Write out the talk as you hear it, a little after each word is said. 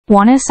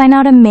Want to sign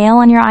out a mail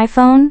on your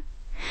iPhone?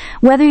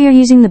 Whether you're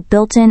using the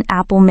built-in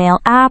Apple Mail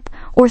app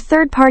or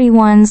third-party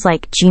ones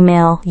like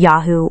Gmail,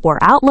 Yahoo, or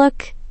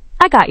Outlook,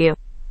 I got you.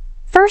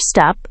 First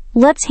up,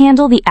 let's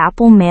handle the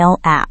Apple Mail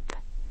app.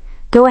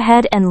 Go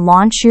ahead and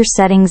launch your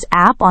Settings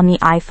app on the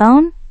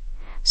iPhone.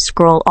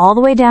 Scroll all the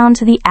way down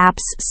to the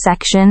Apps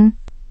section.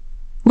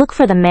 Look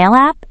for the Mail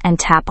app and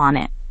tap on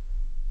it.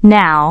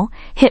 Now,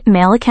 hit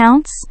Mail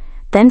Accounts,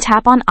 then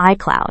tap on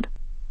iCloud.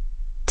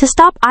 To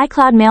stop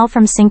iCloud mail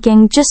from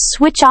syncing, just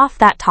switch off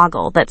that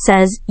toggle that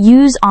says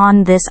Use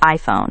on this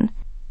iPhone.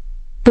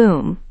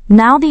 Boom.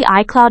 Now the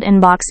iCloud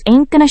inbox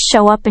ain't gonna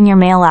show up in your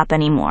Mail app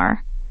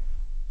anymore.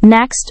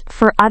 Next,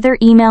 for other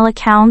email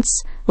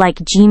accounts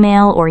like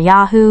Gmail or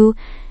Yahoo,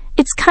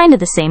 it's kind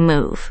of the same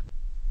move.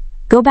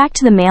 Go back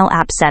to the Mail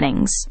app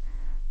settings.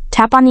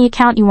 Tap on the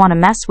account you want to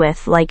mess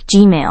with, like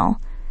Gmail.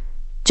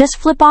 Just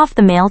flip off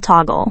the Mail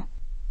toggle.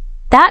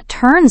 That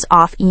turns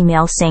off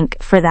email sync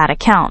for that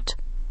account.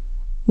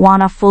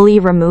 Want to fully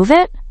remove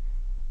it?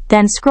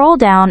 Then scroll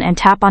down and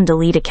tap on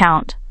Delete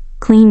Account.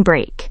 Clean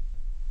break.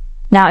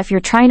 Now, if you're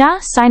trying to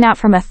sign out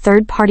from a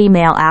third-party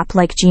mail app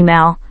like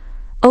Gmail,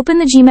 open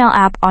the Gmail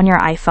app on your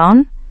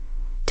iPhone,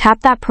 tap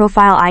that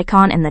profile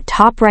icon in the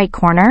top right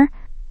corner,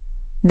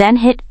 then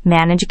hit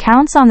Manage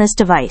Accounts on this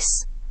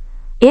device.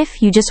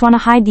 If you just want to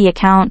hide the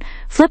account,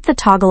 flip the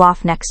toggle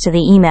off next to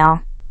the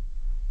email.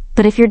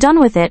 But if you're done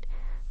with it,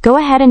 go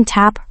ahead and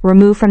tap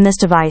Remove from this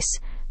device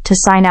to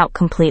sign out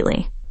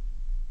completely.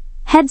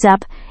 Heads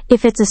up,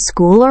 if it's a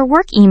school or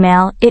work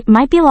email, it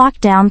might be locked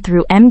down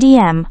through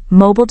MDM,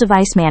 Mobile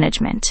Device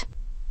Management.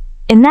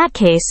 In that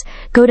case,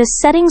 go to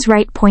Settings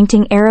right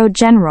pointing arrow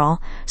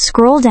General,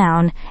 scroll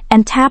down,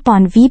 and tap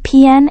on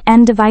VPN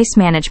and Device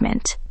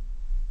Management.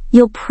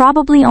 You'll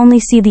probably only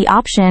see the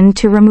option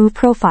to remove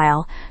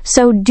profile,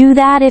 so do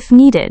that if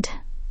needed.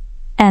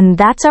 And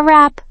that's a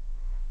wrap.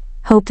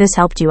 Hope this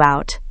helped you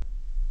out.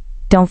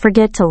 Don't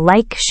forget to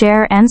like,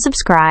 share, and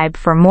subscribe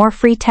for more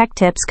free tech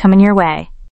tips coming your way.